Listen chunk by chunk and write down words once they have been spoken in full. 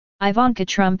Ivanka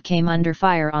Trump came under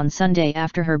fire on Sunday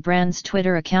after her brand's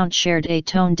Twitter account shared a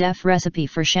tone-deaf recipe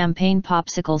for champagne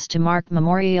popsicles to mark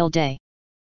Memorial Day.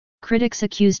 Critics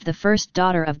accused the first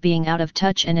daughter of being out of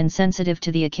touch and insensitive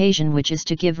to the occasion, which is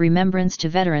to give remembrance to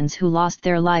veterans who lost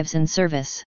their lives in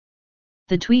service.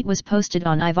 The tweet was posted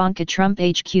on Ivanka Trump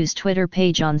HQ's Twitter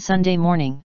page on Sunday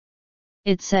morning.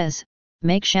 It says,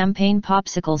 "Make champagne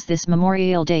popsicles this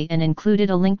Memorial Day," and included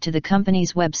a link to the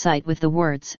company's website with the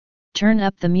words, "Turn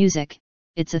up the music,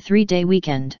 it's a 3-day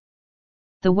weekend."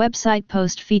 The website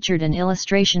post featured an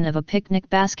illustration of a picnic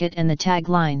basket and the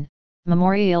tagline,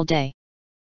 "Memorial Day.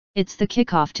 It's the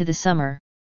kickoff to the summer."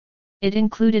 It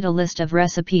included a list of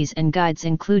recipes and guides,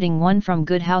 including one from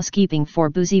Good Housekeeping for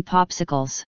boozy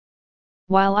popsicles.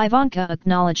 While Ivanka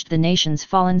acknowledged the nation's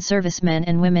fallen servicemen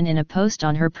and women in a post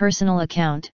on her personal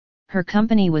account, her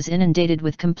company was inundated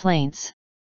with complaints.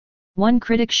 One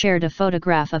critic shared a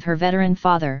photograph of her veteran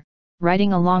father,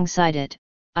 writing alongside it,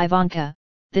 "Ivanka,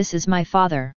 this is my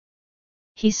father.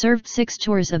 He served 6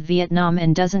 tours of Vietnam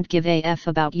and doesn't give a F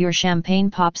about your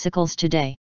champagne popsicles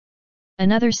today."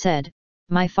 Another said,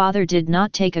 "My father did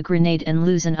not take a grenade and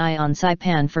lose an eye on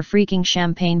Saipan for freaking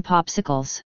champagne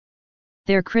popsicles."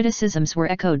 Their criticisms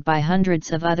were echoed by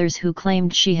hundreds of others who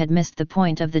claimed she had missed the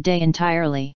point of the day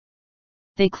entirely.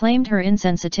 They claimed her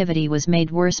insensitivity was made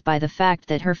worse by the fact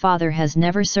that her father has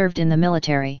never served in the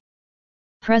military.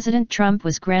 President Trump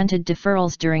was granted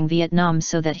deferrals during Vietnam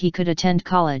so that he could attend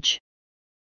college.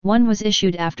 One was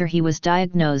issued after he was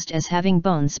diagnosed as having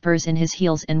bone spurs in his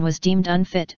heels and was deemed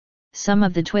unfit. Some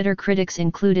of the Twitter critics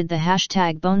included the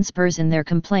hashtag #bonespurs in their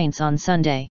complaints on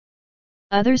Sunday.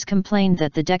 Others complained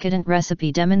that the decadent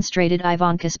recipe demonstrated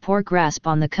Ivanka's poor grasp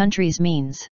on the country's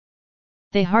means.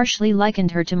 They harshly likened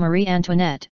her to Marie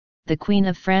Antoinette, the Queen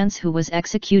of France, who was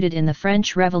executed in the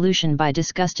French Revolution by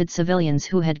disgusted civilians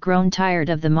who had grown tired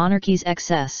of the monarchy's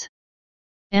excess.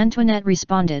 Antoinette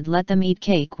responded, "Let them eat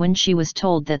cake," when she was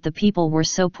told that the people were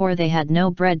so poor they had no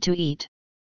bread to eat.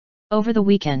 Over the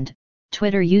weekend,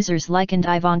 Twitter users likened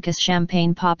Ivanka's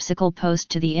champagne popsicle post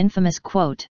to the infamous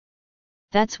quote,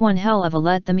 "That's one hell of a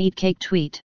let them eat cake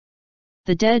tweet.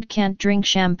 The dead can't drink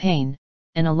champagne,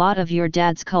 and a lot of your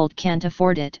dad's cult can't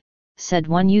afford it," said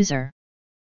one user.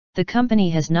 The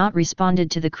company has not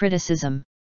responded to the criticism.